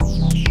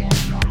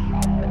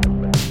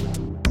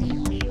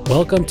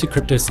Welcome to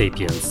Crypto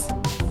Sapiens,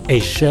 a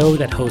show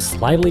that hosts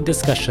lively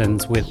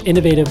discussions with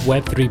innovative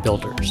Web3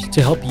 builders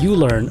to help you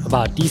learn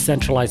about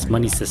decentralized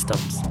money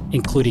systems,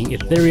 including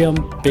Ethereum,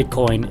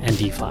 Bitcoin, and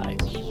DeFi.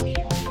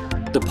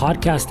 The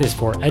podcast is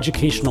for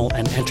educational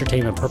and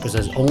entertainment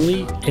purposes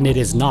only, and it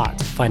is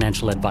not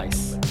financial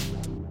advice.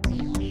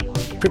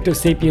 Crypto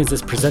Sapiens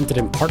is presented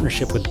in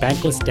partnership with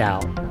Bankless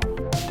DAO,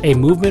 a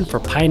movement for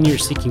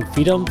pioneers seeking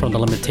freedom from the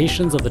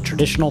limitations of the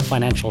traditional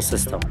financial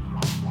system.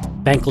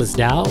 Bankless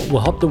DAO will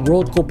help the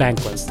world go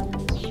bankless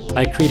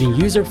by creating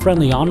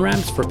user-friendly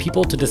on-ramps for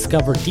people to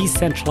discover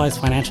decentralized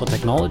financial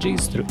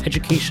technologies through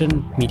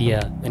education,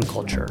 media, and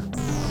culture.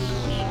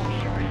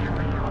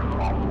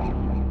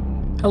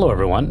 Hello,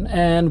 everyone,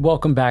 and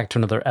welcome back to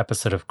another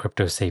episode of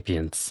Crypto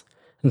Sapiens.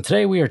 And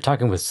today we are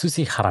talking with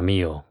Suzy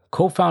Jaramillo,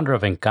 co-founder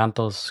of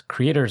Encantos,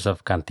 creators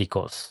of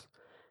Canticos.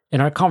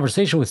 In our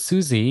conversation with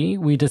Suzy,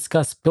 we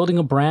discuss building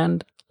a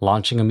brand,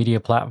 launching a media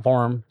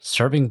platform,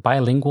 serving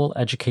bilingual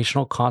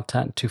educational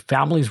content to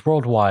families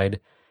worldwide,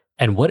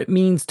 and what it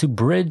means to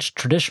bridge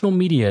traditional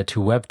media to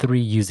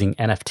Web3 using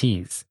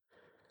NFTs.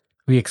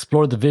 We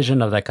explored the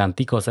vision of the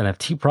Canticos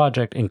NFT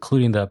project,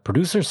 including the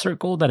producer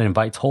circle that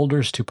invites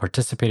holders to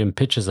participate in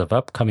pitches of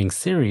upcoming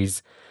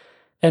series,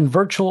 and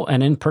virtual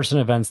and in-person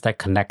events that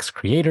connects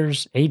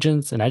creators,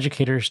 agents, and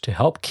educators to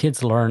help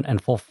kids learn and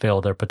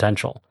fulfill their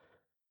potential.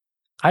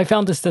 I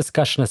found this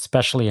discussion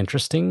especially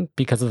interesting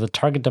because of the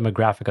target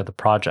demographic of the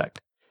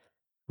project.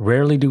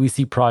 Rarely do we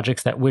see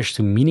projects that wish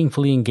to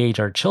meaningfully engage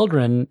our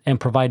children and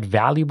provide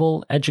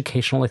valuable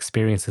educational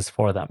experiences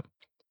for them.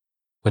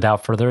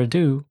 Without further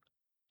ado,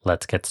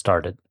 let's get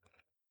started.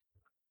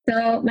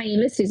 So my name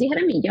is Suzy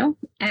Jaramillo,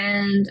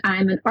 and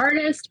I'm an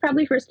artist,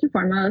 probably first and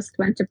foremost.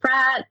 Went to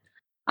Pratt,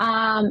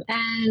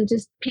 and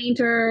just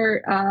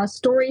painter,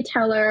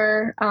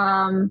 storyteller,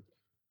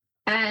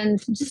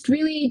 and just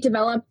really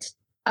developed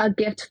a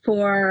gift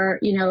for,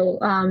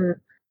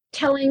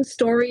 telling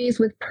stories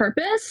with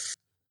purpose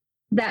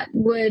that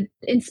would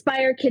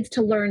inspire kids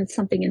to learn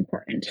something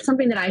important,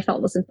 something that I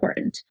felt was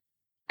important.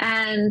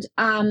 And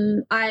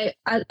I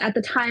at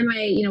the time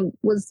I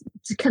was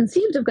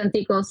conceived of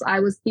Canticos, I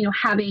was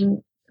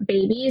having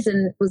babies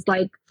and was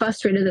like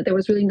frustrated that there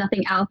was really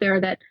nothing out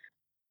there that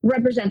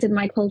represented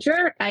my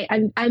culture.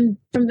 I'm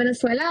from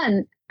Venezuela,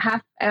 and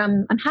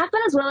I'm half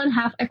Venezuelan,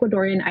 half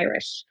Ecuadorian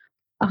Irish.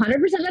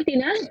 100%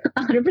 Latina,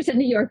 100%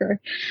 New Yorker.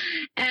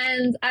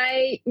 And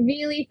I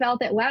really felt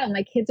that, wow,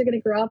 my kids are going to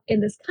grow up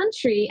in this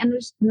country and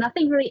there's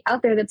nothing really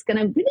out there that's going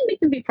to really make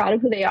them be proud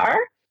of who they are.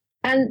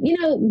 And,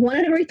 1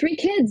 out of every 3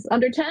 kids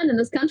under 10 in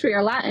this country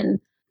are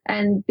Latin.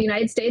 And the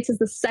United States is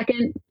the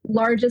second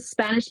largest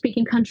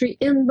Spanish-speaking country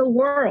in the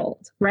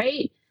world,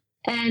 right?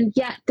 And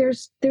yet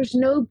there's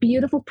no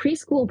beautiful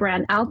preschool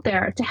brand out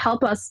there to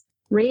help us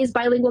raise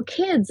bilingual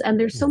kids. And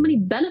there's so many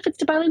benefits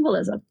to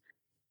bilingualism.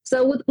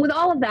 So with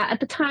all of that, at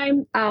the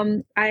time,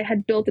 I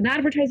had built an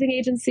advertising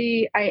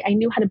agency. I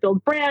knew how to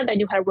build brand. I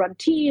knew how to run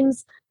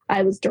teams.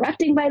 I was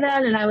directing by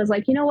then. And I was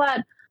like, you know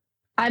what?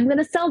 I'm going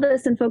to sell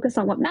this and focus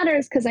on what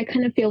matters, because I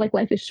kind of feel like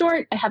life is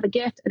short. I have a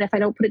gift. And if I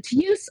don't put it to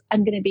use,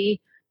 I'm going to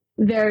be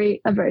a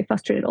very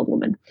frustrated old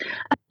woman.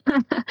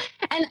 And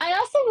I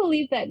also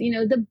believe that,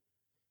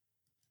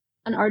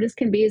 an artist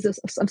can be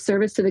of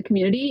service to the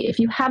community. If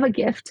you have a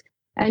gift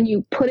and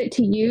you put it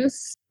to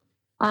use,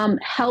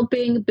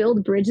 helping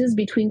build bridges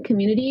between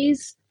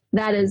communities,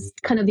 that is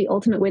kind of the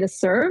ultimate way to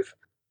serve.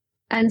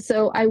 And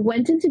so I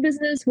went into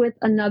business with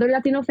another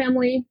Latino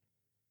family.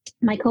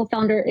 My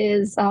co-founder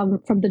is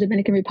from the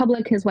Dominican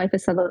Republic. His wife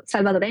is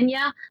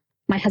Salvadoreña.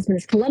 My husband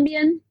is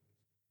Colombian.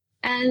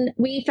 And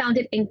we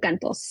founded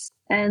Encantos.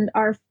 And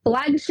our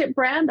flagship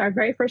brand, our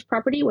very first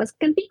property, was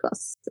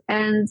Canticos.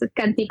 And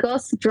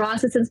Canticos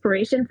draws its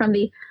inspiration from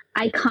the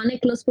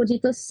iconic Los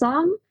Pollitos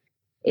song.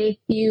 If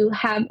you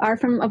are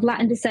of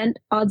Latin descent,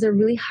 odds are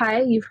really high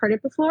you've heard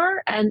it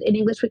before. And in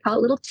English, we call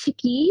it little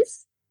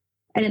chickies.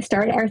 And it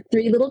started our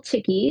 3 little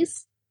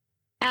chickies.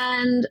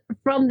 And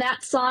from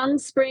that song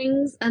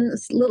springs a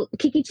little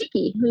Kiki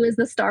Chiki, who is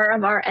the star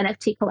of our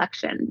NFT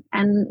collection.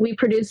 And we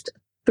produced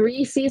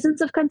 3 seasons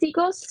of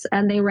Canticos,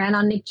 and they ran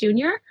on Nick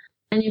Jr.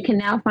 And you can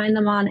now find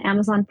them on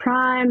Amazon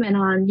Prime and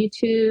on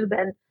YouTube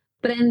and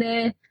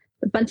Prende,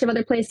 a bunch of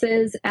other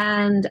places.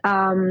 And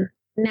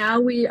now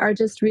we are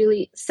just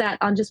really set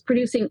on just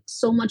producing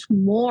so much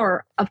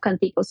more of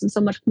Canticos and so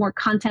much more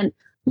content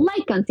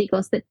like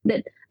Canticos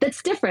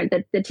that's different,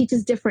 that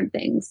teaches different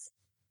things.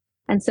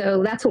 And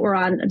so that's what we're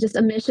on, just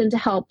a mission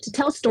to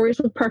tell stories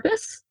with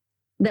purpose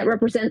that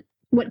represent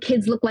what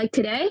kids look like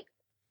today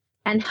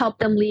and help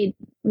them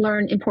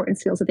learn important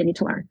skills that they need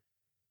to learn.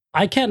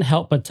 I can't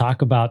help but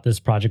talk about this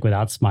project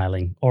without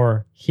smiling,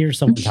 or hear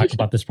someone talk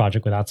about this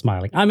project without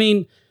smiling. I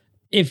mean,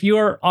 if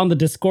you're on the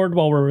Discord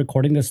while we're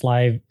recording this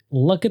live,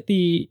 look at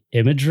the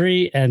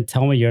imagery and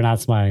tell me you're not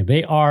smiling.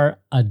 They are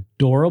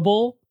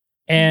adorable.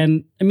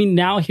 And I mean,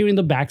 now hearing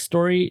the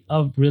backstory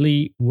of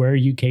really where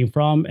you came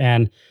from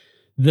and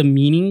the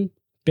meaning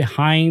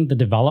behind the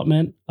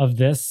development of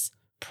this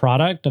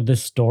product, of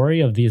this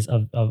story, of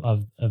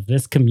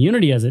this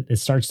community as it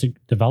starts to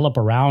develop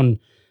around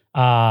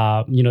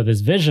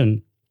this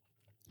vision,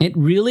 it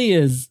really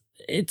is.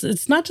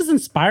 It's not just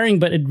inspiring,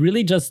 but it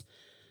really just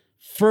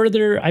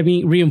further,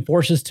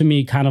 reinforces to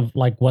me kind of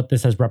like what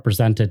this has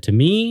represented to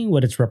me,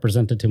 what it's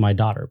represented to my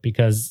daughter.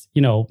 Because,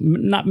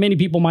 not many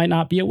people might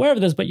not be aware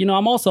of this, but,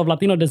 I'm also of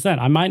Latino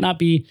descent. I might not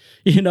be,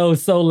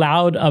 so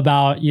loud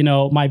about,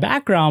 my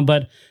background,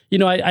 but,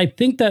 I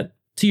think that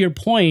to your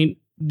point,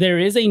 there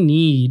is a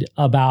need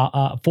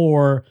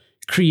for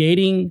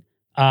creating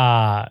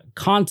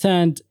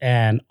content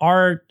and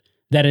art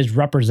that is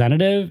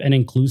representative and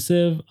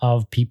inclusive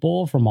of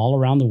people from all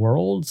around the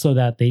world, so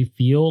that they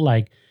feel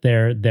like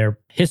their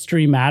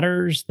history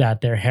matters,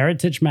 that their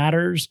heritage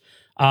matters,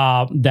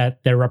 that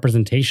their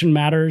representation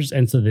matters.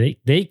 And so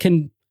they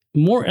can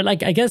more,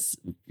 like, I guess,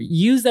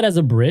 use that as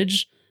a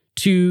bridge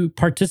to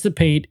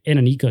participate in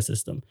an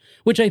ecosystem,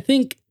 which I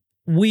think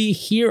we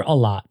hear a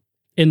lot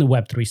in the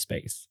Web3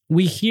 space.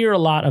 We hear a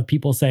lot of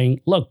people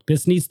saying, look,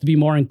 this needs to be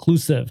more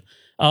inclusive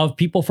of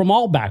people from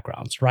all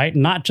backgrounds, right?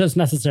 Not just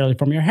necessarily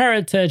from your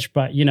heritage,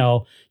 but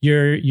your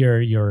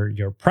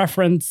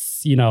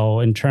preference,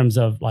 in terms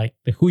of like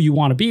who you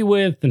want to be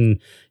with, and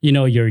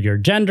your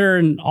gender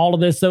and all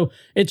of this. So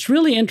it's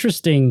really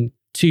interesting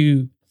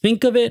to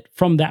think of it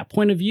from that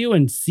point of view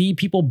and see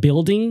people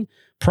building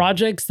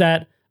projects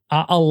that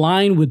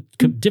align with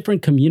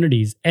different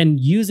communities and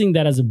using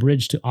that as a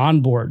bridge to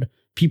onboard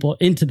people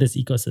into this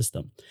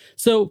ecosystem.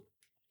 So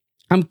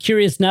I'm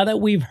curious, now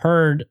that we've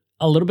heard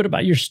a little bit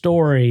about your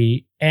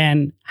story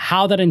and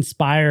how that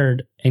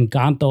inspired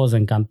Encantos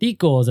and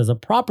Canticos as a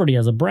property,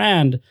 as a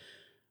brand,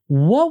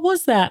 what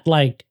was that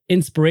like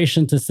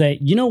inspiration to say,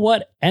 you know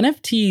what,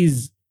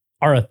 NFTs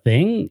are a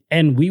thing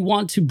and we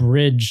want to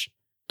bridge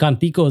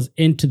Canticos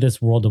into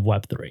this world of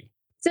Web3?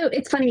 So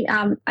it's funny.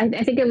 I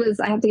think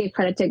I have to give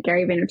credit to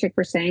Gary Vaynerchuk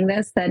for saying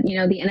this, that,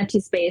 the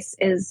NFT space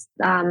is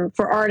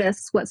for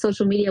artists what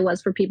social media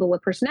was for people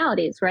with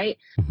personalities, right?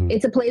 Mm-hmm.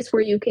 It's a place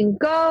where you can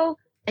go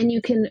and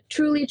you can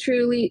truly,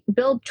 truly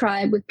build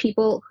tribe with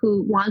people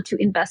who want to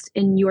invest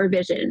in your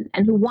vision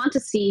and who want to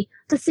see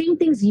the same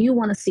things you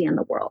want to see in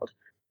the world,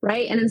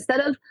 right? And instead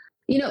of,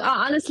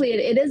 honestly,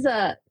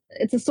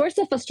 it's a source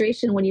of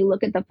frustration when you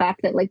look at the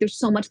fact that, like, there's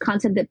so much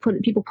content that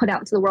people put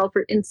out into the world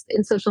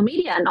in social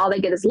media, and all they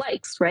get is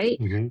likes, right?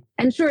 Mm-hmm.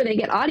 And sure, they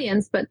get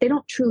audience, but they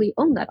don't truly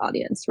own that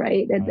audience,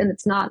 right? And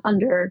it's not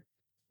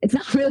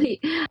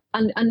really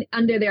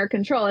under their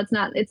control. It's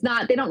not,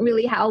 they don't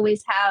really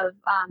always have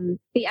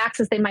the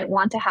access they might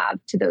want to have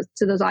to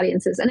those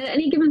audiences. And at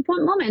any given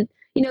moment,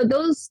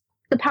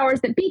 the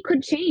powers that be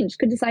could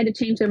decide to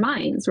change their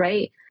minds,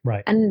 right?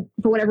 Right. And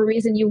for whatever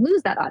reason, you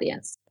lose that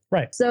audience.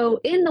 Right. So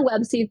in the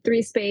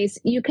Web3 space,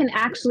 you can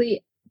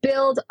actually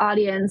build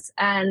audience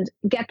and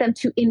get them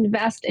to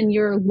invest in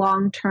your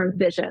long-term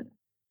vision.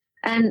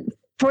 And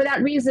for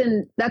that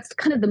reason, that's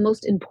kind of the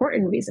most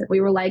important reason. We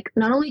were like,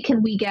 not only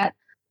can we get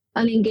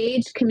an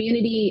engaged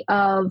community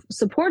of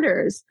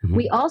supporters, mm-hmm.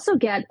 we also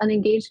get an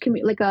engaged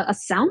community, like a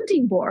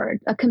sounding board,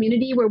 a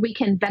community where we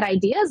can vet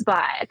ideas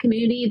by, a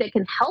community that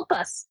can help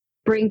us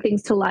bring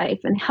things to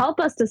life and help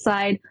us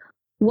decide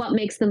what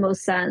makes the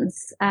most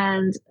sense.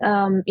 And,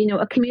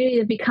 a community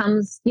that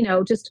becomes,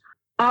 just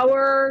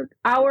our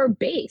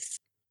base,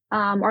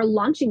 our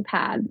launching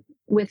pad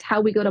with how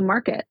we go to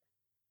market.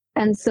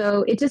 And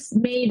so it just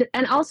made,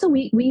 and also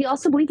we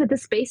also believe that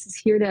this space is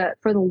here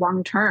for the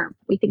long term.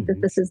 We think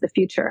that this is the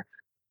future.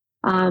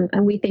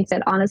 And we think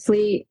that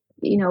honestly,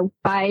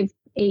 5-8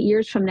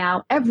 years from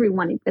now,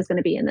 everyone is going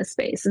to be in this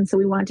space. And so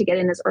we wanted to get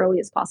in as early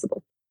as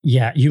possible.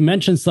 Yeah, you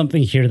mentioned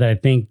something here that I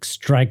think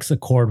strikes a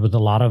chord with a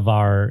lot of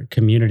our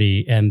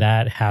community, and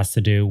that has to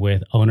do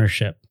with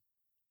ownership.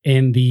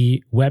 In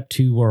the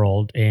Web2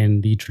 world, in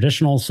the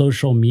traditional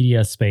social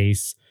media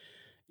space,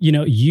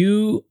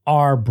 you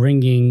are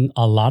bringing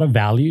a lot of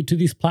value to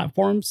these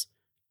platforms,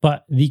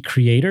 but the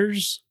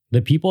creators,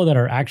 the people that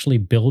are actually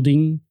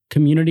building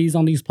communities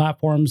on these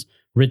platforms,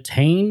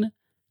 retain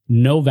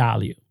no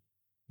value.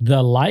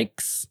 The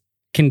likes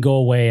can go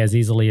away as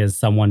easily as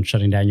someone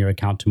shutting down your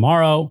account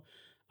tomorrow.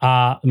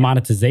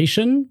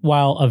 Monetization,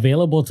 while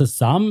available to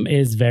some,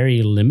 is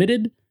very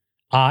limited.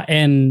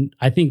 And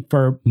I think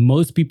for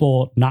most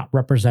people, not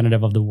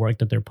representative of the work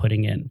that they're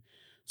putting in.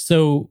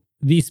 So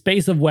the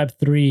space of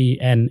Web3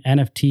 and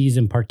NFTs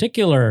in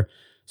particular,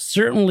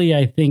 certainly,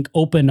 I think,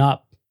 open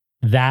up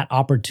that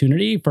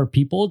opportunity for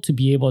people to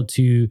be able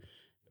to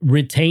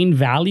retain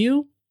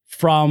value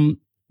from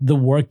the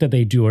work that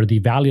they do or the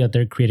value that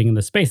they're creating in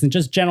the space. And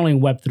just generally in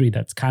Web3,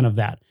 that's kind of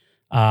that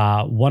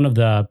one of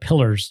the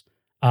pillars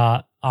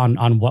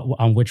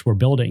on which we're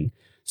building.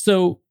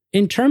 So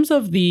in terms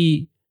of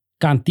the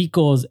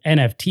Canticos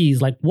NFTs,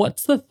 like,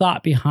 what's the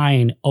thought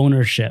behind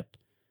ownership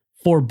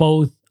for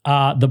both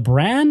the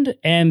brand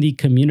and the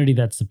community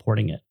that's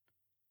supporting it?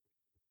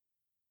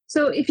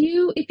 So if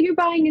you're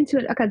buying into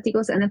a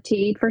Canticos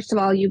NFT, first of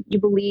all, you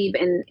believe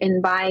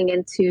in buying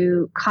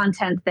into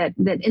content that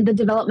in the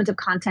development of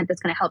content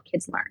that's going to help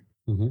kids learn,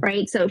 mm-hmm.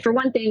 right? So for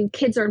one thing,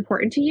 kids are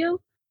important to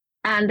you,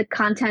 and the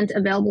content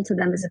available to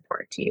them is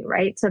important to you,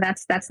 right? So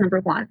that's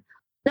number one.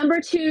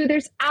 Number two,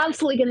 there's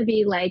absolutely going to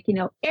be like,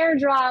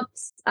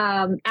 airdrops.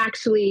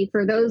 Actually,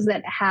 for those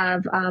that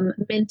have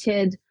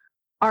minted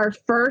our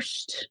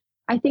first,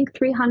 I think,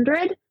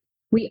 300,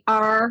 we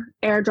are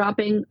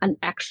airdropping an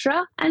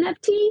extra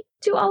NFT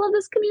to all of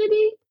this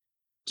community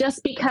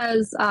just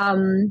because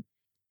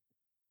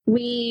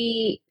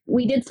we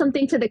did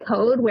something to the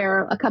code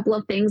where a couple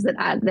of things that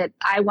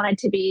I wanted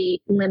to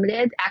be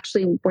limited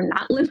actually were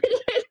not limited,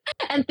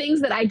 and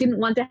things that I didn't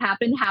want to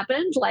happen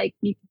happened, like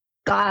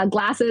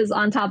glasses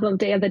on top of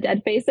Day of the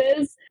Dead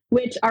faces,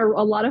 which are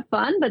a lot of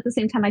fun, but at the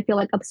same time, I feel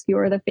like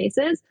obscure the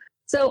faces.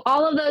 So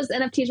all of those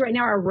NFTs right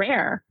now are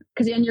rare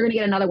because then you're going to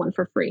get another one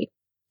for free.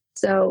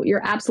 So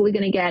you're absolutely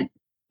going to get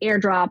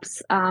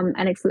airdrops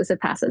and exclusive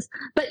passes.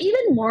 But even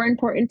more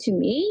important to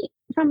me,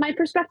 from my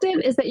perspective,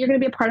 is that you're going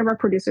to be a part of our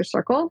producer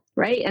circle,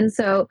 right? And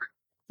so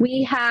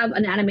we have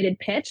an animated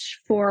pitch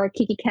for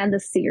Kiki Ken the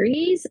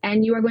series,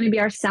 and you are going to be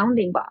our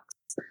sounding box.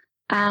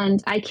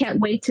 And I can't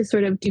wait to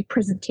sort of do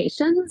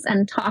presentations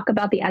and talk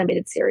about the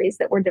animated series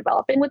that we're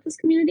developing with this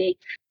community.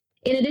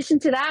 In addition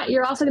to that,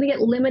 you're also going to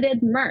get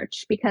limited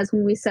merch because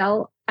when we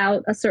sell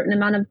out a certain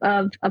amount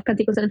of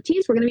Canticos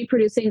NFTs, we're going to be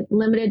producing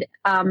limited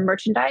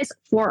merchandise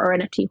for our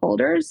NFT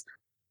holders.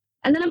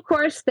 And then, of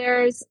course,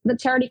 there's the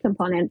charity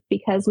component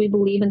because we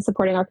believe in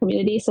supporting our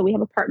community. So we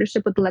have a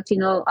partnership with the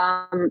Latino,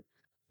 I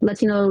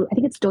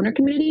think it's donor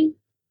community.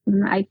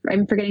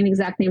 I'm forgetting the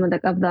exact name of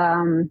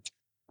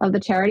the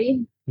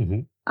charity.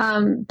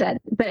 Mm-hmm.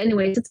 But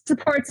anyways, it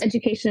supports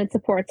education. It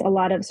supports a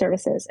lot of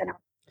services.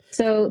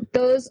 So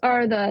those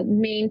are the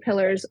main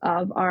pillars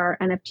of our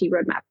NFT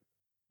roadmap.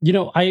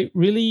 I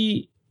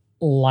really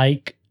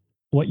like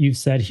what you've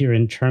said here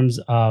in terms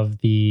of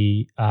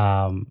the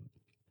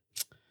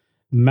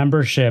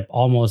membership,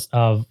 almost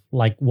of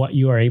like what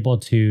you are able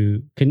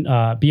to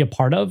be a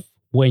part of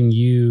when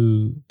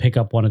you pick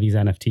up one of these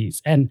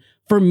NFTs. And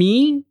for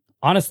me,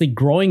 honestly,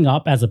 growing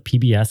up as a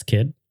PBS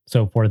kid,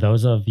 so for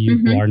those of you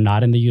who are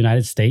not in the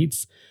United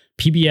States,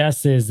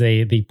 PBS is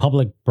the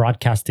public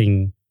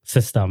broadcasting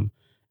system.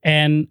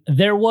 And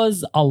there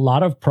was a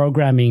lot of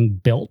programming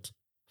built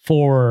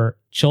for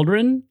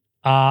children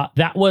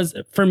that was,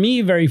 for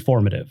me, very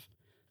formative.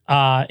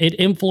 It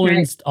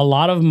influenced a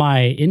lot of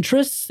my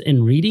interests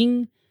in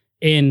reading,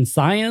 in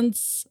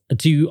science,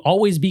 to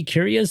always be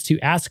curious, to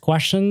ask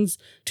questions,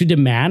 to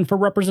demand for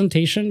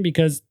representation,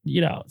 because,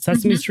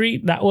 Sesame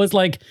Street, that was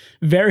like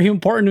very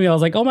important to me. I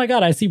was like, oh my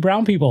God, I see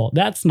brown people.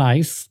 That's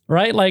nice,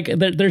 right? Like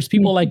there's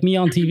people like me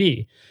on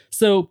TV.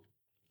 So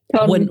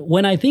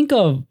when I think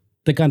of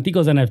the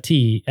Canticos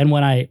NFT, and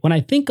when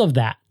I think of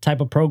that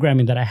type of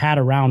programming that I had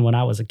around when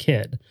I was a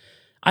kid,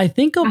 I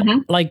think of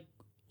like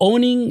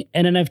owning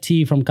an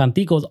NFT from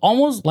Canticos,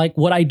 almost like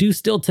what I do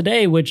still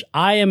today, which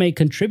I am a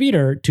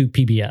contributor to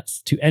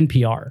PBS, to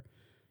NPR,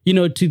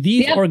 to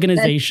these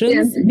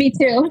organizations. Me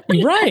too.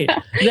 Right.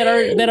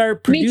 That are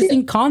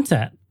producing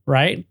content.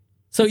 Right.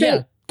 So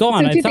yeah, go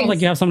on. It sounds like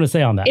you have something to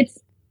say on that.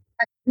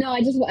 No,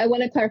 I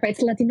want to clarify.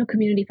 It's Latino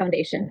Community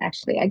Foundation.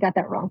 Actually, I got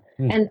that wrong.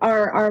 And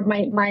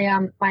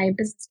my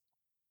business,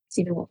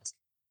 Stephen Wolves.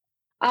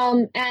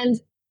 And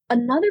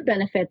another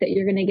benefit that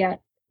you're going to get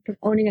from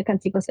owning a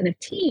Canticos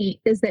NFT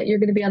is that you're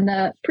going to be on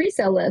the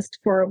pre-sale list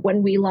for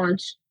when we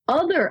launch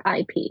other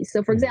IP.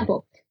 So, for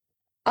example,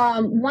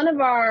 one of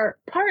our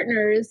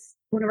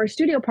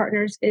studio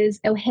partners is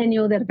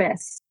Eugenio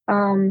Derbez.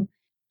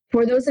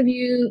 For those of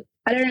you,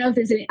 I don't know if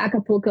there's any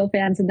Acapulco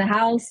fans in the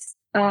house,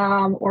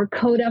 or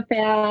Coda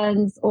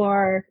fans,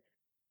 or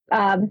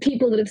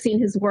people that have seen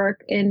his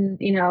work and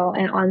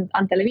on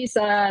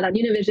Televisa and on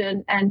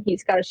Univision, and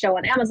he's got a show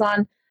on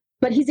Amazon.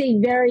 But he's a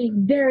very,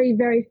 very,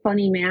 very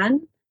funny man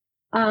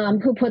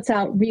who puts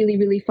out really,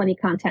 really funny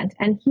content.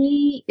 And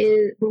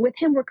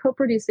we're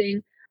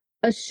co-producing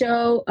a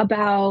show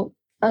about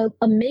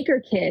a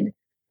maker kid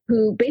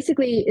who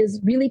basically is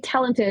really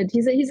talented.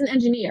 He's an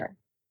engineer,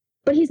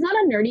 but he's not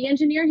a nerdy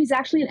engineer. He's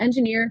actually an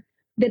engineer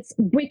that's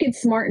wicked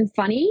smart and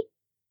funny.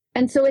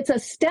 And so it's a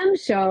STEM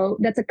show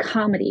that's a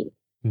comedy,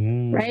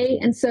 right?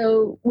 And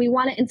so we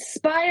want to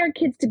inspire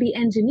kids to be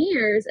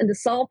engineers and to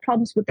solve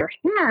problems with their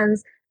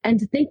hands and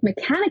to think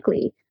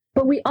mechanically.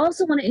 But we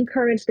also want to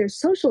encourage their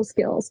social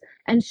skills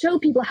and show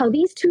people how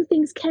these two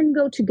things can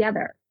go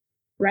together,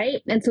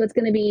 right? And so it's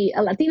going to be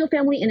a Latino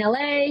family in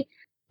LA,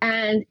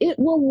 and it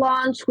will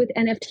launch with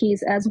NFTs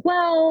as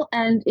well.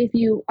 And if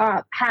you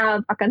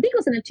have a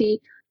Canticos NFT,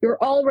 you're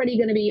already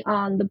going to be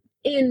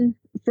in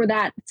for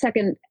that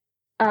second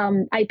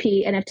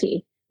IP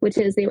NFT, which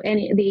is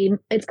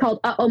it's called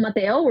Uh-Oh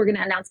Mateo. We're going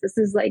to announce this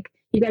is like,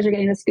 you guys are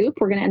getting the scoop.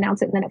 We're going to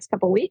announce it in the next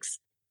couple of weeks,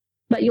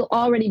 but you'll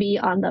already be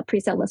on the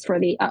pre-sale list for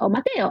the Uh-Oh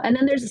Mateo. And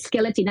then there's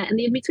Skeletina in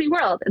the In-Between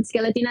World. And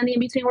Skeletina in the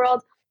In-Between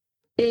World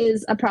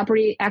is a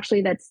property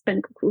actually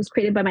was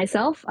created by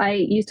myself. I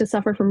used to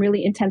suffer from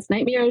really intense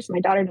nightmares.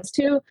 My daughter does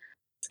too.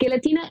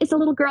 Skeletina is a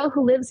little girl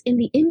who lives in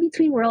the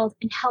in-between world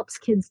and helps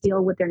kids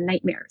deal with their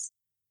nightmares.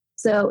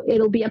 So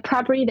it'll be a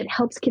property that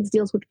helps kids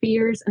deal with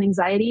fears and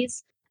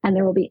anxieties, and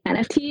there will be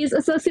NFTs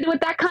associated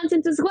with that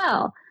content as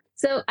well.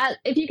 So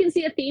if you can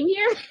see a theme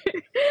here,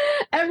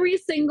 every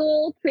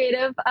single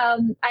creative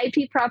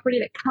IP property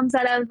that comes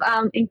out of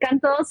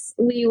Encantos,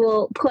 we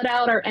will put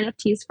out our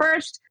NFTs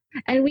first.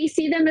 And we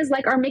see them as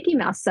like our Mickey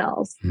Mouse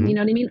cells. Mhm. You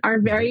know what I mean? Our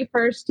very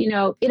first,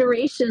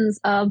 iterations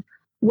of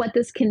what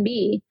this can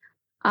be.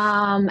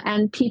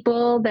 And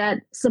people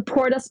that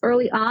support us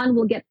early on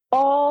will get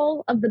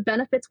all of the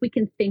benefits we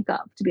can think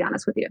of, to be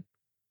honest with you.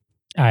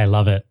 I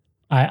love it.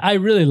 I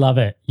really love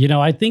it.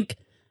 I think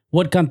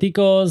what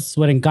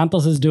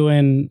Encantos is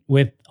doing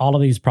with all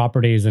of these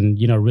properties and,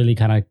 really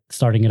kind of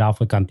starting it off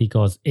with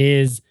Canticos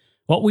is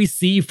what we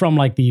see from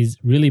like these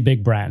really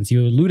big brands.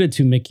 You alluded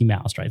to Mickey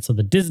Mouse, right? So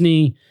the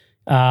Disney,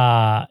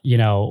 behemoth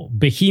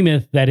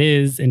that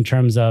is in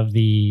terms of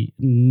the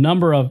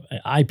number of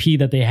IP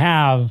that they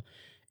have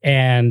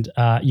and,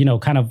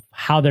 kind of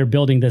how they're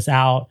building this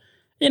out.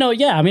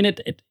 Yeah, I mean,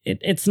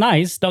 it's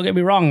nice. Don't get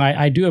me wrong.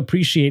 I do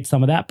appreciate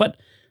some of that, but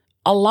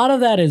a lot of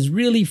that is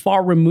really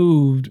far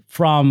removed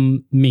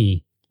from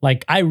me.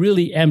 Like I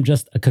really am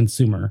just a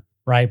consumer,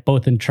 right?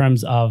 Both in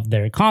terms of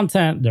their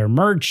content, their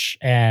merch,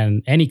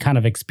 and any kind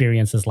of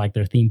experiences like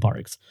their theme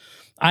parks.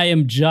 I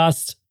am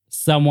just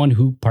someone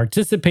who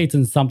participates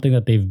in something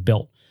that they've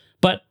built.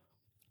 But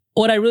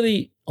what I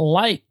really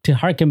like to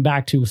harken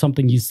back to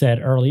something you said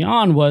early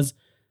on was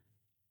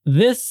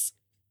this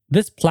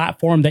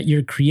platform that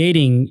you're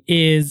creating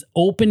is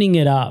opening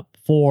it up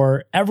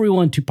for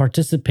everyone to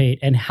participate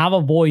and have a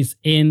voice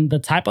in the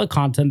type of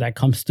content that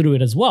comes through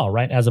it as well,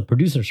 right? As a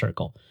producer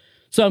circle.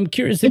 So I'm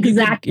curious if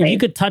you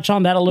could touch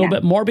on that a little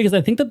bit more, because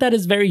I think that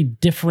is very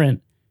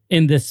different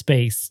in this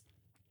space.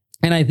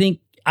 And I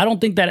don't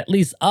think that at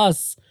least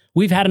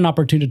we've had an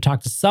opportunity to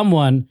talk to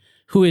someone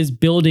who is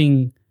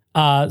building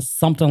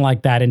something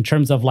like that in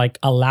terms of like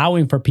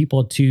allowing for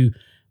people to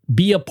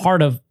be a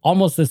part of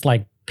almost this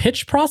like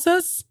pitch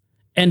process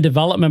and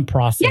development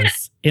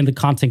process in the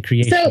content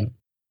creation.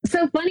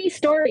 So funny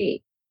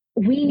story.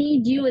 We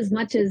need you as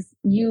much as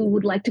you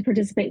would like to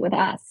participate with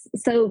us.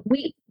 So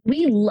we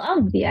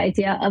love the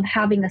idea of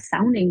having a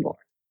sounding board,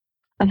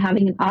 of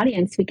having an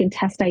audience we can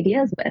test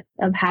ideas with,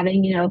 of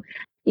having,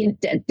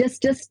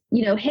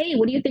 hey,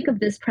 what do you think of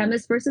this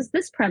premise versus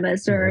this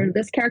premise, or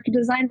this character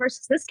design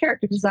versus this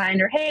character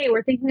design, or hey,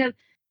 we're thinking of,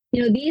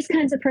 these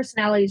kinds of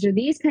personalities or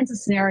these kinds of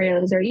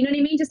scenarios, or you know what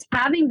I mean? Just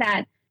having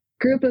that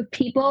group of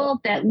people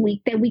that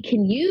we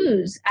can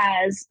use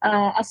as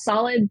a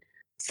solid,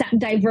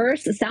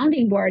 diverse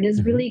sounding board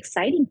is really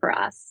exciting for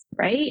us,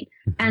 right?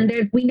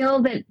 And we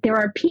know that there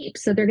are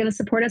peeps, so they're going to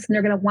support us and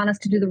they're going to want us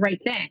to do the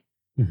right thing.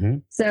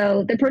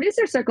 So the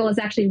producer circle is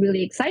actually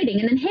really exciting.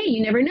 And then, hey,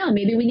 you never know,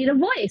 maybe we need a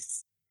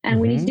voice and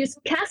we need to do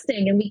some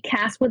casting, and we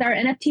cast with our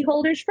NFT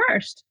holders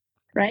first,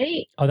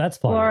 right? Oh, that's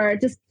fun. Or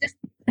just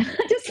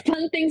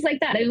fun things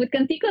like that. I mean, with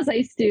Canticos,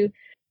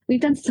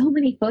 we've done so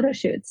many photo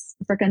shoots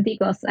for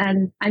Canticos.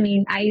 And I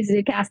mean, I used to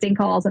do casting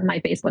calls on my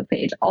Facebook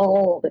page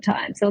all the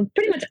time. So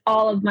pretty much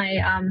all of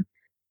my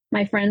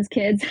friends'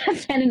 kids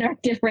have been in our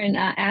different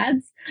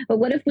ads. But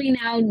what if we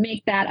now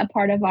make that a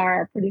part of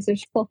our producer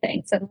circle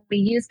thing? So we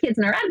use kids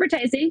in our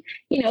advertising,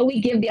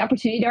 we give the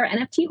opportunity to our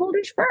NFT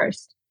holders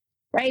first,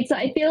 right? So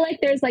I feel like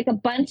there's like a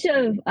bunch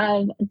of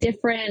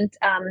different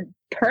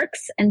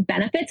perks and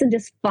benefits and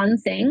just fun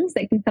things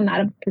that can come out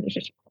of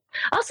producer circle.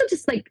 Also,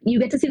 just like you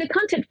get to see the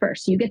content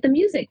first, you get the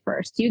music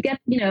first, you get,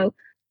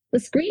 the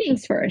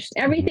screenings first.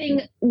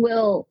 Everything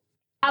will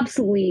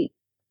absolutely,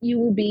 you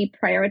will be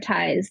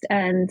prioritized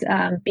and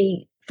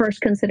be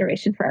first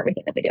consideration for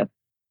everything that we do.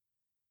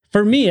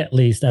 For me, at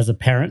least, as a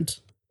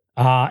parent,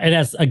 and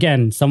as,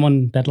 again,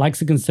 someone that likes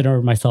to consider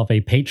myself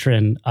a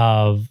patron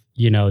of,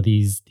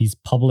 these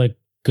public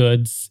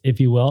goods,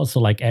 if you will. So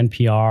like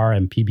NPR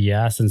and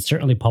PBS, and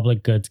certainly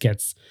public goods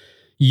gets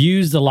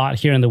used a lot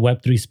here in the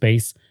Web3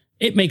 space.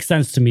 It makes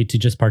sense to me to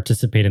just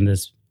participate in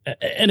this.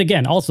 And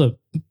again, also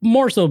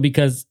more so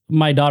because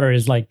my daughter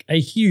is like a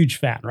huge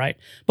fan, right?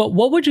 But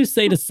what would you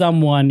say to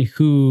someone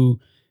who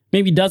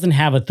maybe doesn't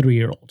have a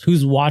 3-year-old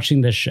who's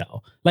watching this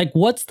show? Like,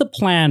 what's the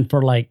plan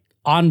for like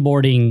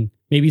onboarding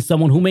maybe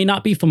someone who may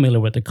not be familiar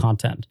with the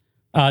content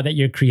that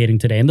you're creating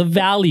today and the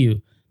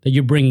value that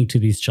you're bringing to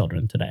these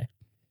children today?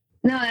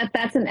 No,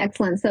 that's an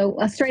excellent. So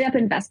a straight up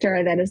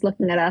investor that is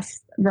looking at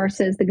us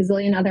versus the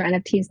gazillion other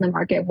NFTs in the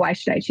market, why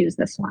should I choose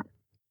this one?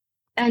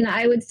 And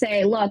I would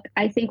say, look,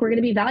 I think we're going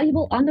to be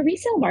valuable on the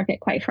resale market,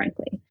 quite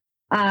frankly.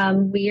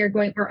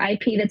 We're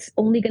IP that's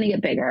only going to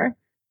get bigger.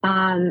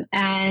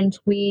 And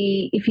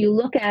if you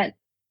look at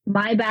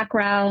my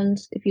background,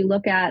 if you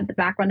look at the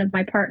background of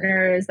my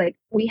partners, like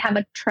we have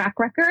a track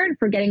record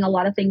for getting a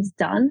lot of things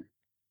done,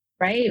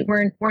 right?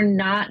 We're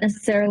not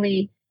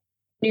necessarily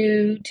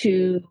new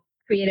to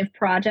creative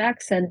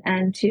projects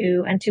and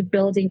to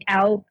building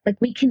out. Like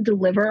we can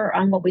deliver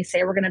on what we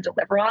say we're going to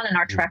deliver on, and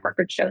our track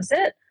record shows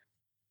it.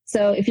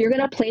 So if you're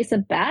going to place a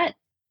bet,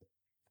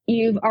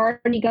 you've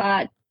already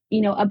got,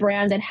 a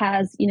brand that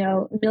has,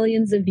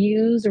 millions of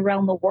views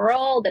around the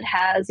world, that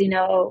has,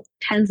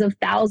 tens of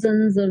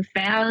thousands of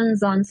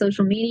fans on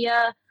social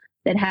media.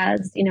 that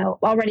has,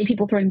 already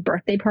people throwing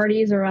birthday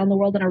parties around the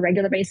world on a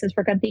regular basis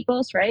for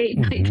Canticos, right?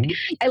 Mm-hmm.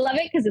 I love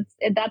it because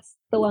that's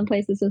the one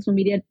place that social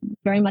media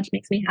very much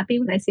makes me happy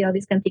when I see all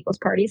these Canticos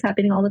parties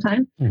happening all the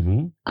time.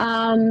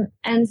 Mm-hmm.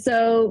 And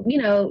so,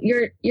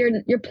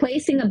 you're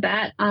placing a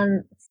bet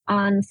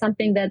on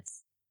something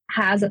that's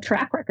has a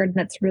track record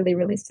that's really,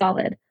 really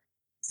solid.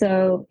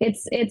 So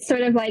it's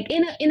sort of like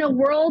in a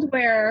world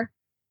where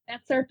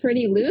bets are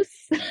pretty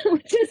loose,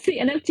 which is the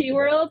NFT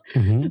world,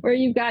 Mm-hmm. where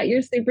you've got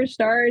your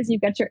superstars,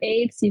 you've got your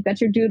apes, you've got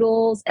your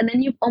doodles, and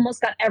then you've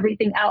almost got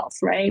everything else,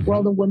 right? Mm-hmm.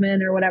 World of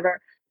Women or whatever.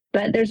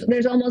 But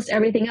there's almost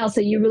everything else.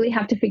 So you really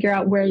have to figure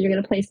out where you're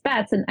going to place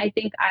bets. And I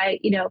think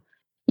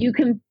you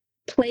can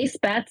place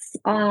bets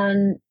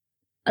on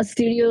a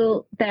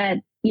studio that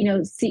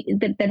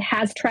that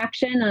has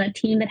traction, on a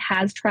team that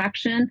has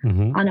traction,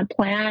 Mm-hmm. on a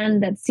plan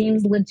that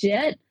seems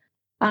legit,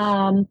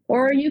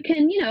 or you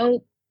can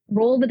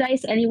roll the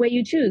dice any way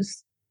you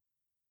choose.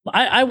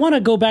 I want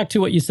to go back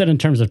to what you said in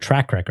terms of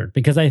track record,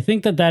 because I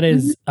think that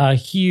is a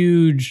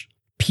huge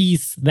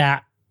piece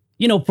that,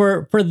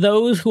 for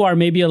those who are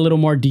maybe a little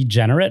more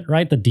degenerate,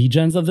 right? The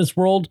degens of this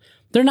world,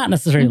 they're not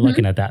necessarily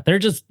looking at that. They're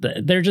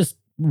just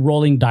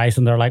rolling dice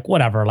and they're like,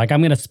 whatever, like I'm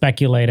going to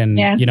speculate and,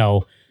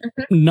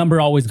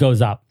 number always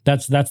goes up.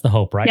 That's the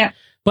hope, right? Yeah.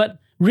 But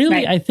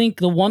really, I think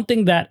the one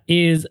thing that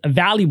is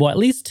valuable, at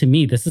least to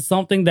me, this is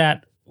something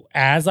that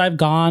as I've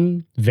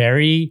gone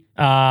very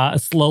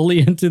slowly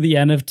into the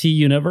NFT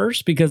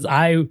universe, because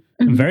I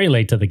am very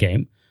late to the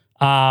game.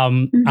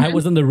 I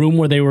was in the room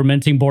where they were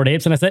minting Bored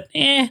Apes and I said,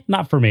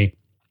 not for me.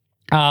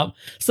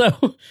 So,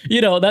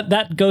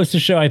 that goes to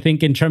show, I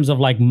think, in terms of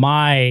like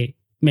my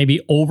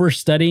maybe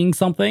overstudying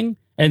something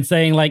and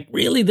saying like,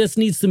 really, this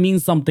needs to mean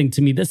something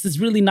to me. This is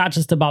really not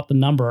just about the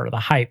number or the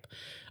hype.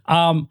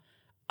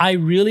 I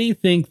really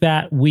think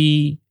that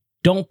we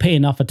don't pay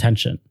enough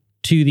attention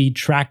to the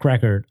track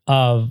record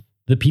of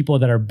the people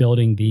that are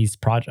building these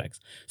projects.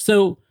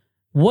 So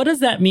what does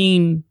that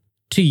mean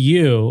to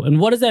you? And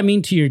what does that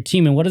mean to your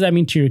team? And what does that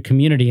mean to your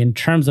community in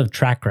terms of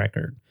track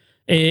record?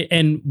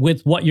 And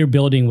with what you're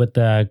building with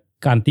the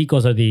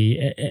Canticos, or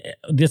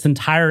this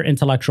entire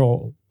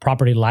intellectual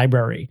property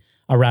library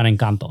around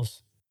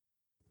Encantos?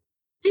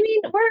 I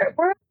mean,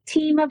 we're a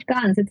team of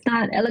guns. It's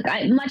not look.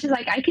 Much as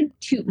like I can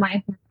toot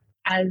my horn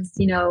as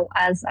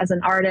as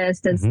an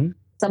artist, as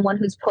someone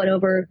who's put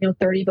over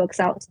 30 books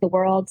out into the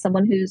world,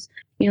 someone who's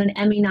an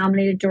Emmy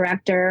nominated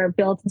director,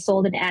 built and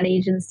sold an ad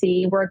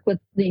agency, worked with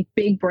the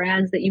big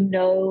brands that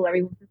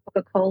everyone from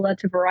Coca-Cola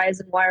to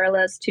Verizon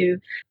Wireless to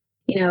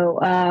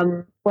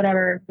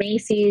whatever,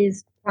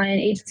 Macy's,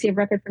 client agency of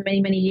record for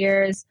many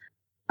years.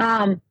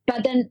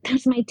 But then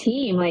there's my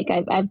team. Like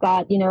I've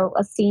got,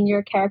 a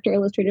senior character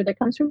illustrator that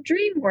comes from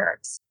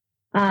DreamWorks.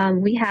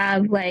 We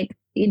have like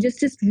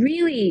just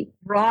really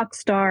rock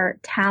star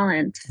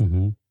talent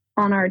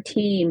on our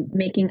team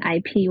making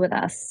IP with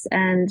us.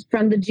 And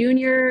from the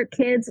junior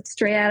kids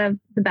straight out of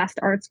the best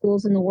art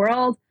schools in the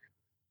world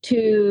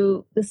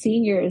to the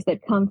seniors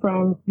that come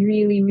from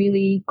really,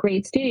 really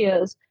great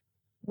studios,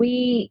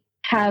 we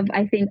have,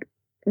 I think,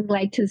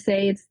 like to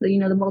say it's the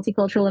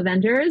multicultural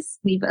Avengers.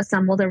 We've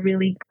assembled a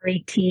really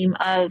great team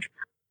of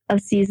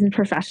seasoned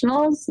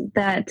professionals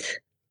that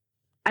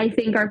I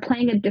think are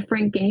playing a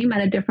different game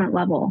at a different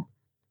level.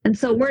 And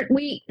so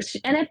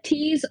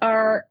NFTs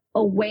are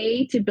a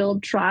way to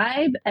build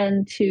tribe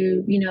and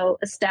to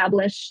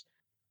establish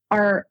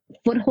our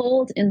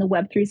foothold in the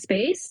Web3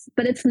 space,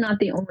 but it's not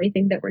the only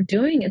thing that we're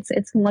doing. It's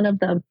one of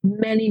the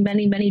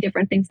many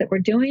different things that we're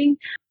doing.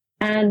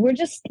 And we're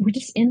just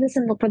in this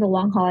for the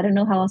long haul. I don't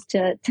know how else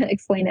to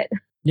explain it.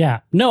 Yeah.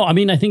 No, I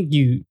mean, I think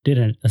you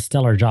did a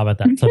stellar job at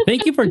that. So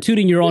thank you for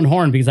tooting your own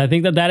horn, because I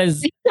think that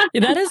is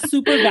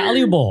super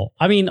valuable.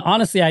 I mean,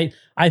 honestly,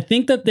 I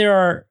think that there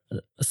are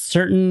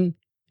certain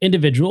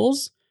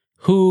individuals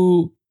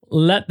who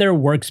let their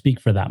work speak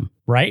for them,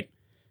 right?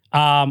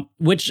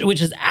 Which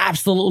is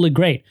absolutely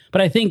great.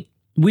 But I think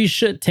we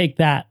should take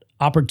that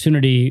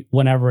opportunity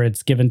whenever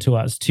it's given to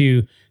us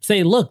to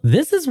say, look,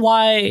 this is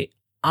why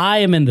I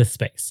am in this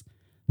space.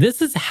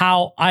 This is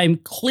how I'm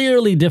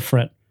clearly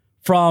different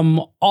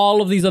from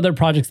all of these other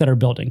projects that are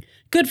building.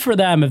 Good for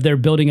them if they're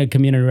building a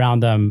community around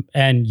them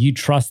and you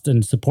trust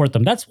and support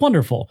them. That's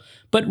wonderful.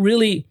 But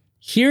really,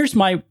 here's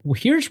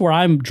where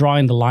I'm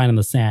drawing the line in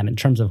the sand in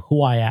terms of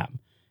who I am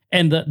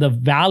and the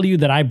value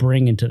that I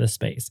bring into this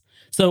space.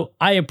 So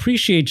I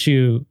appreciate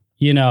you,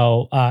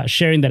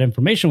 sharing that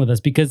information with us,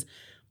 because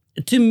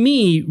to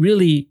me,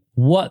 really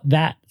what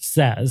that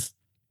says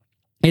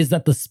is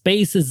that the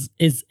space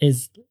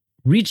is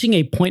reaching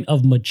a point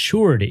of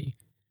maturity,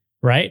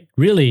 right?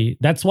 Really,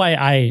 that's why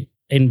I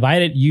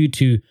invited you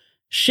to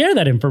share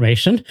that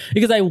information,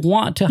 because I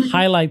want to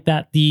highlight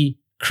that the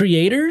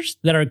creators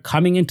that are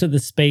coming into the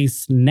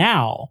space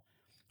now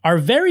are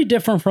very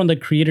different from the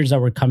creators that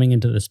were coming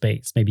into the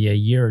space maybe a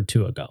year or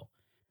two ago.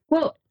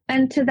 Well,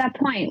 and to that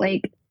point,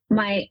 like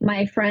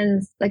my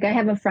friends, like I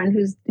have a friend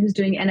who's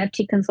doing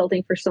NFT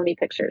consulting for Sony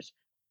Pictures.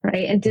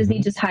 right? And Disney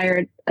just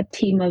hired a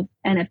team of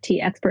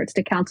NFT experts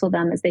to counsel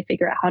them as they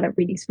figure out how to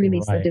release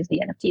their Disney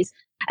NFTs.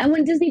 And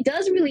when Disney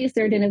does release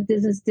their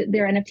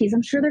NFTs,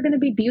 I'm sure they're going to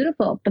be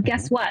beautiful. But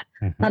guess what?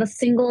 Not a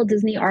single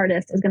Disney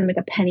artist is going to make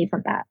a penny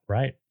from that.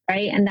 Right.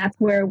 And that's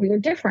where we're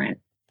different.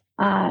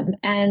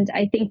 And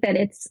I think that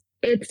it's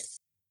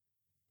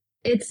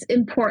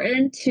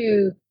important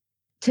to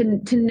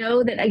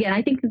know that, again,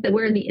 I think that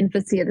we're in the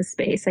infancy of the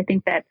space. I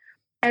think that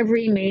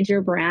every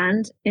major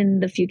brand in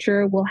the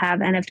future will have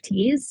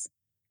NFTs,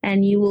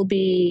 and you will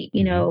be,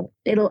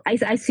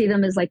 I see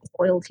them as like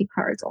loyalty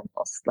cards,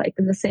 almost like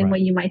in the same way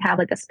you might have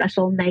like a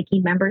special Nike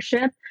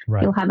membership,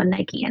 you'll have a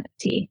Nike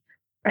NFT,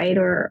 right?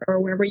 Or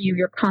wherever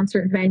your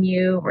concert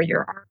venue or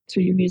your arts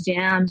or your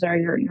museums or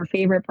your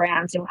favorite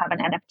brands, you'll have an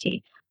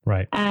NFT.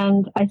 Right.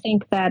 And I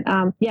think that,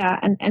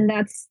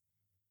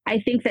 I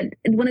think that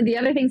one of the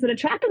other things that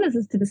attracted us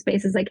to the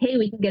space is like, hey,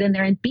 we can get in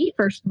there and be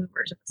first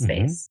movers in the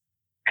space,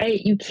 right?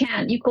 You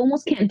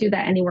almost can't do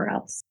that anywhere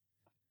else.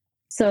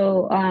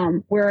 So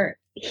we're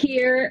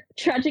here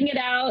trudging it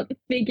out,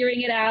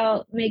 figuring it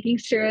out, making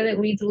sure that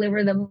we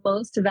deliver the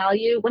most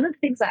value. One of the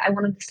things that I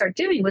wanted to start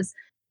doing was,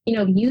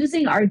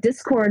 using our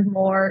Discord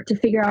more to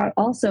figure out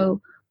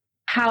also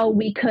how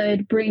we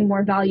could bring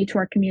more value to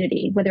our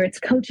community, whether it's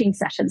coaching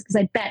sessions, because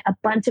I bet a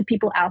bunch of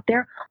people out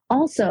there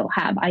also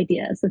have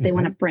ideas that they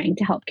want to bring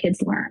to help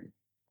kids learn.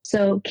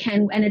 So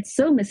and it's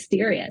so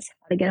mysterious,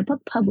 how to get a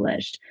book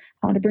published,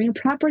 how to bring a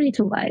property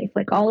to life,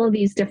 like all of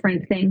these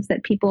different things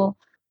that people,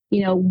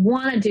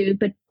 want to do,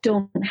 but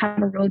don't have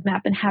a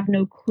roadmap and have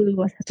no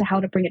clue as to how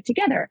to bring it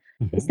together.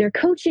 Is there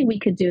coaching we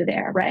could do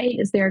there, right?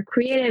 Is there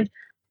creative,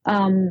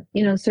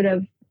 sort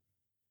of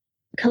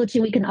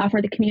coaching we can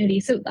offer the community?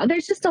 So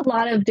there's just a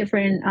lot of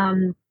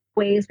different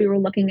ways we were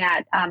looking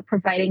at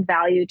providing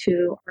value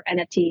to our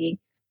NFT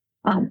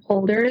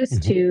holders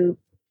to,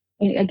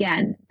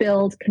 again,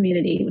 build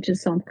community, which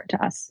is so important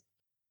to us.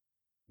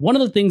 One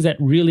of the things that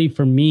really,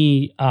 for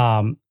me,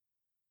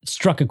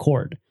 struck a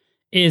chord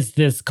is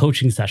this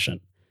coaching session.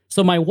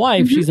 So my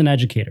wife, she's an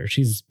educator.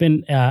 She's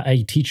been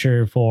a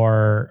teacher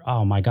for,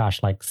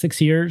 like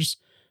 6 years.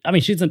 I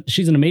mean,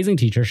 she's an amazing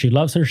teacher. She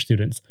loves her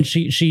students.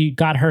 She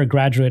got her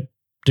graduate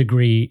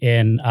degree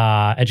in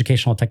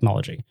educational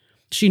technology.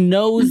 She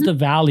knows the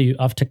value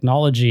of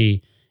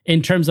technology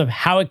in terms of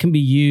how it can be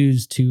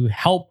used to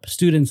help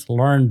students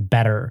learn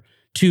better,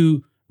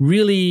 to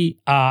really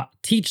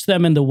teach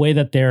them in the way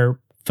that they're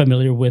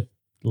familiar with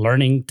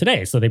learning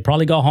today. So they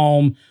probably go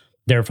home,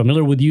 they're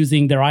familiar with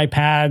using their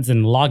iPads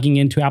and logging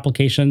into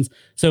applications.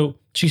 So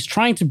she's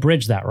trying to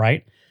bridge that,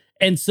 right?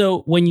 And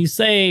so when you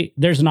say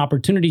there's an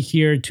opportunity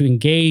here to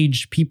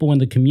engage people in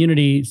the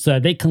community so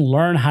that they can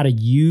learn how to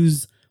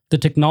use the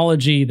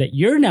technology that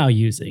you're now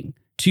using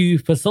to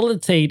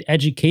facilitate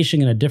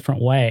education in a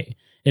different way,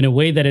 in a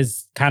way that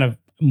is kind of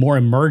more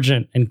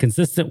emergent and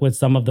consistent with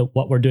some of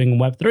what we're doing in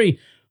Web3,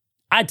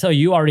 I tell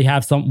you already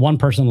have one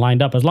person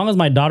lined up. As long as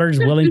my daughter is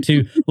willing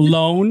to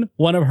loan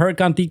one of her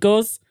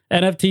Canticos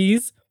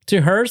NFTs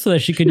to her so that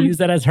she can use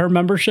that as her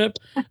membership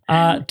to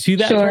that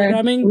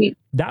programming,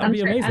 that would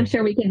be amazing. I'm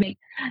sure we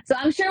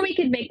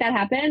could make that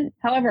happen.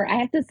 However, I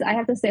have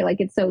to say, like,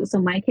 it's so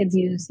my kids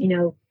use,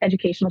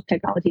 educational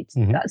technology,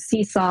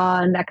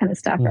 Seesaw and that kind of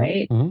stuff,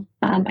 right?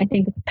 I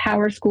think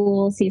Power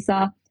School,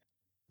 Seesaw,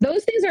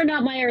 those things are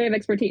not my area of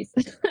expertise.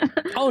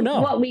 Oh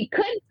no. What we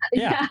could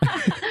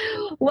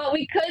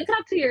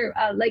talk to your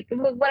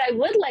what I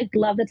would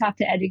love to talk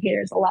to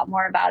educators a lot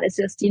more about is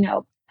just,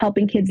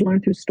 helping kids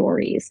learn through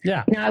stories.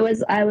 Yeah. I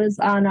was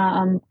on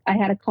I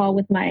had a call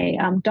with my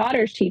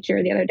daughter's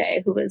teacher the other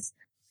day who was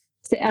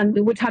we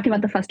were talking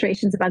about the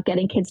frustrations about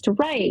getting kids to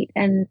write,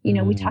 and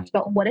we talked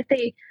about what if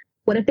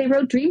they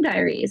wrote dream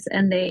diaries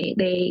and they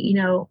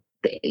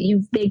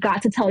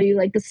got to tell you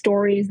like the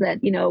stories that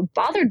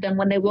bothered them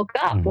when they woke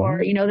up,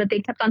 or that they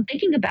kept on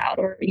thinking about,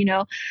 or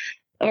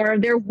or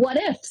their what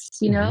ifs.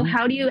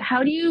 How do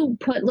you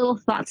put little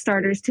thought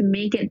starters to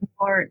make it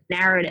more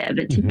narrative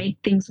and to make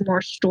things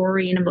more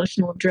story and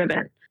emotional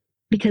driven?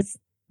 Because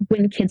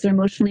when kids are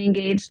emotionally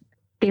engaged,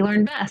 they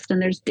learn best,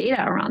 and there's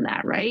data around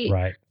that, right?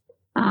 Right.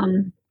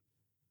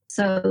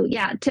 So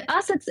yeah, to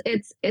us,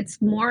 it's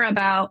more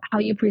about how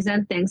you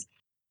present things.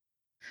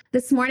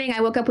 This morning, I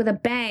woke up with a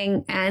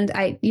bang, and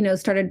I,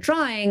 started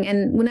drawing.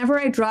 And whenever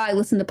I draw, I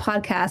listen to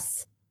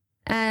podcasts.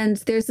 And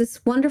there's this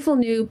wonderful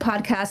new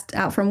podcast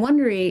out from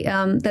Wondery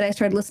that I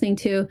started listening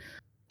to.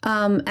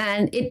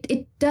 And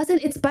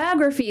it's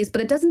biographies,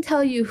 but it doesn't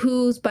tell you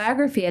whose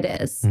biography it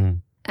is.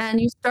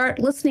 And you start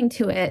listening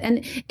to it.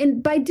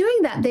 And by doing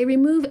that, they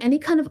remove any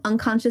kind of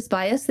unconscious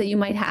bias that you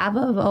might have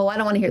of, oh, I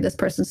don't want to hear this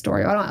person's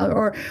story,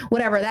 or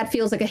whatever. That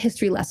feels like a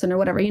history lesson or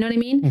whatever. You know what I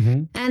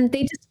mean? And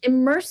they just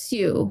immerse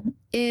you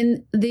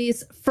in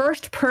these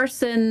first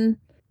person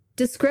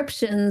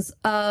descriptions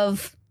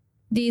of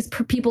these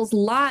people's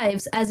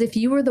lives as if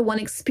you were the one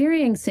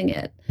experiencing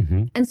it.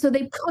 And so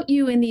they put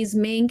you in these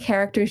main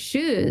characters'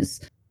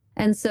 shoes.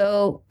 And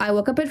so I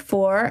woke up at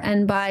 4,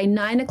 and by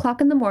 9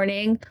 o'clock in the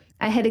morning,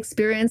 I had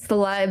experienced the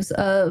lives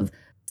of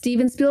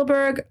Steven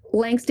Spielberg,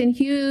 Langston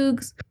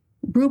Hughes,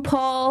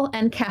 RuPaul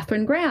and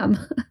Catherine Graham.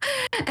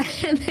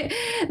 And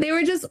they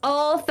were just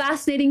all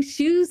fascinating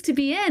shoes to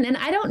be in. And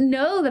I don't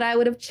know that I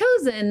would have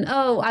chosen,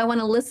 oh, I want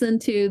to listen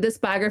to this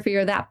biography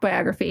or that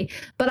biography.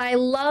 But I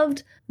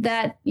loved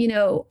that,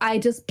 I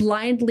just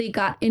blindly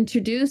got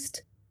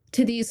introduced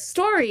to these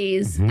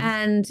stories.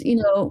 And,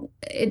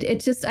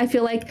 it just, I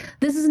feel like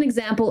this is an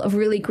example of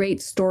really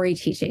great story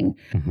teaching,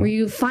 where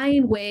you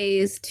find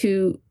ways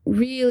to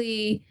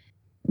really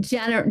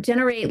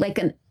generate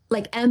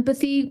like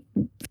empathy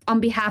on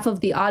behalf of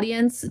the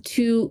audience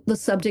to the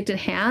subject at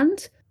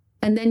hand.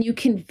 And then you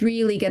can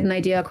really get an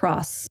idea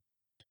across.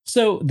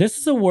 So this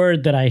is a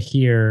word that I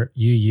hear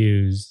you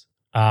use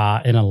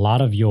in a lot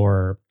of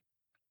your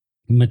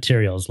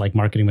materials, like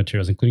marketing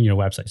materials, including your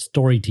website,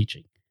 story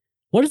teaching.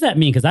 What does that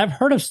mean? Because I've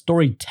heard of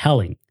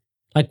storytelling.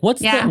 Like,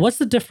 what's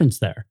the difference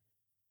there?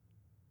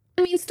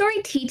 I mean,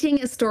 story teaching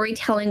is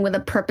storytelling with a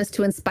purpose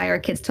to inspire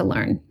kids to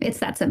learn. It's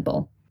that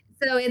simple.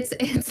 So it's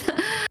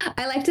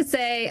I like to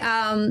say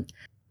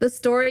the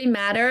story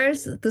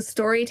matters, the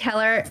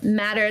storyteller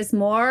matters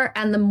more,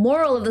 and the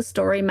moral of the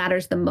story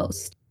matters the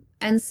most.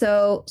 And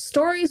so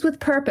stories with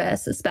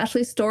purpose,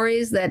 especially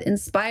stories that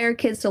inspire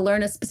kids to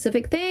learn a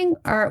specific thing,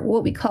 are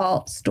what we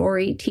call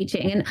story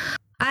teaching. And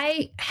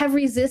I have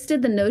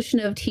resisted the notion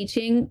of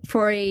teaching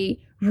for a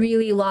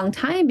really long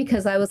time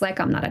because I was like,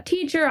 I'm not a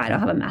teacher. I don't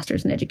have a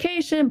master's in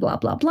education, blah,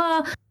 blah,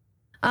 blah.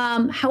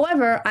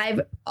 However,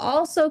 I've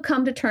also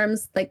come to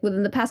terms like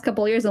within the past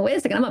couple of years, and wait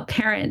a second, I'm a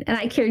parent and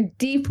I care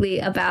deeply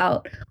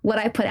about what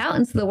I put out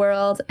into the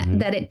world,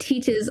 that it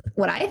teaches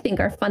what I think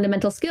are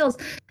fundamental skills.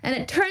 And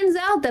it turns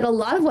out that a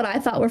lot of what I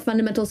thought were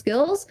fundamental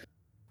skills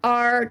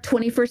are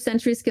 21st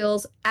century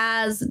skills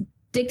as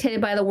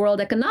dictated by the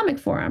World Economic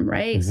Forum,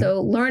 right?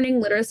 So learning,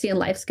 literacy, and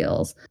life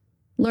skills.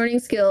 Learning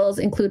skills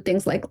include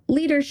things like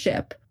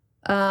leadership,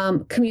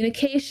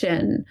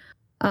 communication,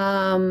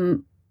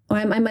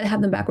 I might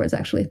have them backwards,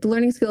 actually. The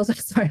learning skills are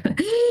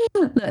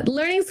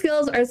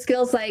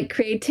skills like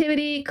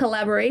creativity,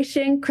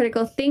 collaboration,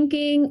 critical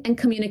thinking, and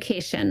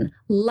communication.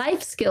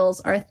 Life skills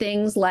are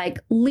things like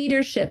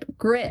leadership,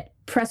 grit,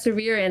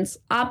 perseverance,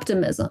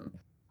 optimism.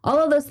 All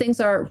of those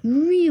things are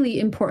really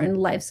important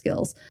life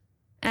skills.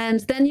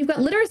 And then you've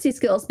got literacy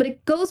skills, but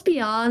it goes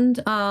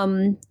beyond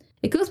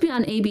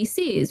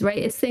ABCs, right?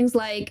 It's things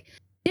like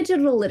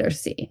digital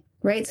literacy,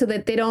 right? So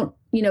that they don't,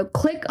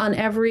 click on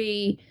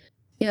every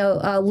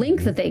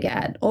link that they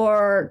get,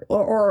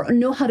 or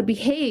know how to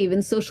behave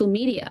in social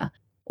media,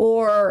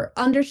 or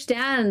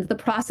understand the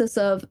process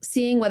of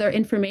seeing whether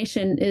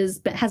information has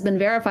been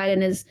verified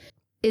and is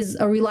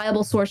a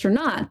reliable source or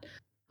not,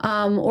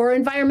 or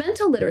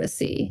environmental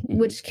literacy,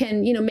 which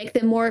can make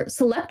them more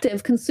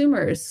selective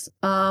consumers,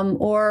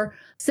 or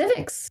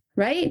civics,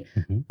 right,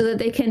 so that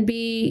they can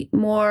be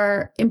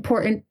more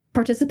important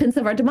participants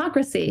of our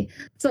democracy.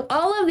 So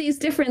all of these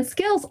different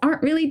skills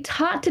aren't really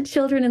taught to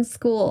children in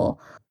school.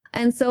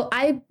 And so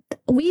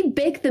we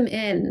bake them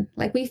in,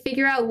 like we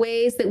figure out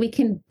ways that we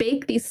can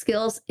bake these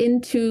skills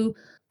into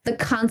the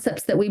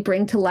concepts that we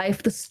bring to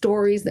life, the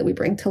stories that we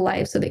bring to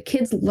life, so that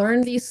kids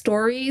learn these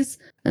stories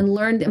and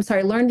learn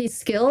these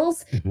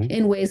skills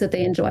in ways that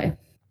they enjoy.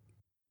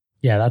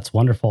 Yeah, that's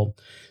wonderful.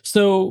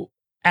 So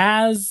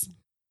as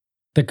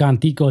the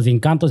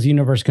Encantos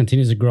universe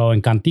continues to grow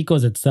and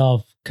Canticos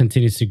itself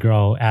continues to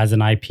grow as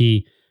an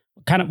IP,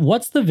 kind of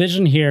what's the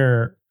vision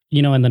here,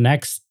 in the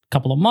next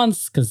couple of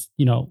months, because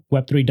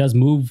Web3 does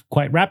move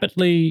quite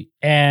rapidly,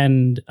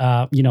 and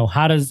how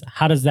does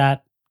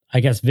that, I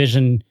guess,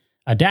 vision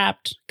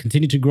adapt,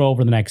 continue to grow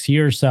over the next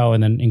year or so,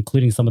 and then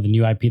including some of the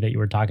new IP that you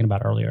were talking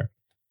about earlier?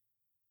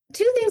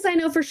 Two things I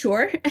know for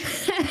sure,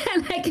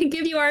 and I can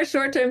give you our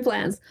short-term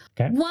plans.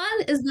 Okay.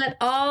 One is that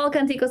all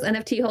Canticos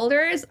NFT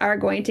holders are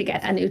going to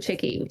get a new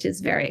Chickie, which is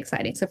very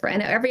exciting. So for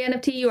every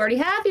NFT you already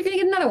have, you're going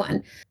to get another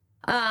one,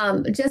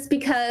 just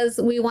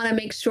because we want to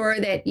make sure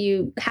that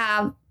you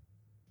have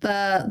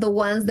the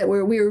ones that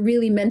we were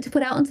really meant to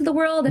put out into the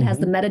world, that has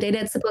the metadata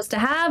it's supposed to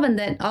have, and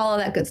then all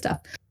of that good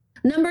stuff.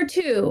 Number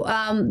two,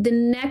 the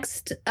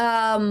next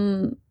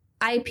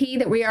IP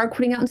that we are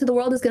putting out into the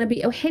world is going to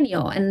be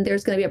Eugenio, and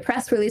there's going to be a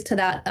press release to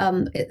that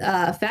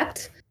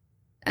effect.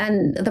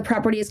 And the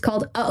property is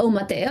called Uh-Oh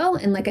Mateo,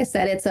 and like I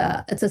said, it's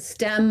a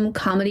STEM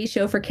comedy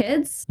show for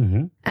kids,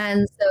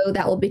 and so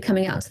that will be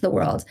coming out to the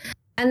world.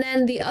 And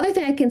then the other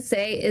thing I can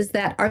say is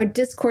that our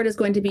Discord is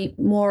going to be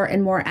more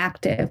and more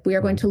active. We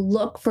are going to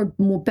look for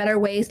better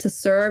ways to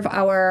serve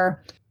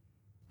our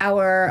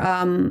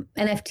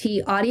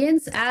NFT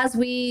audience as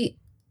we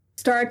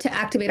start to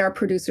activate our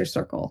producer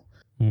circle,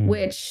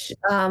 which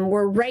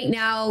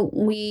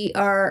we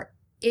are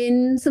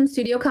in some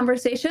studio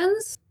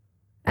conversations,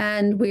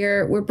 and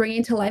we're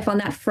bringing to life on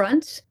that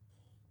front.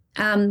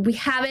 We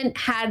haven't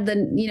had the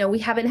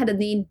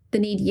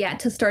need yet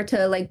to start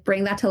to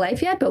bring that to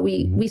life yet, but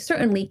we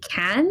certainly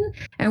can,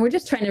 and we're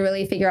just trying to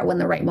really figure out when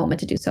the right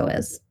moment to do so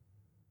is.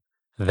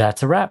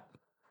 That's a wrap.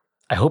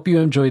 I hope you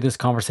enjoyed this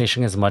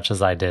conversation as much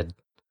as I did.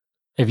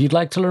 If you'd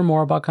like to learn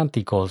more about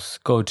Canticos,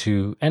 go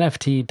to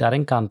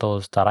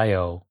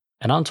nft.encantos.io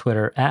and on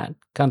Twitter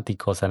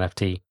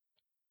 @CanticosNFT.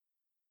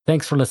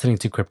 Thanks for listening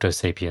to Crypto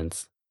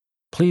Sapiens.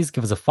 Please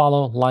give us a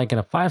follow, like, and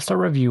a 5-star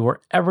review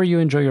wherever you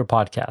enjoy your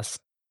podcasts.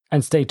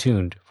 And stay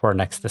tuned for our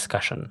next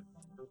discussion.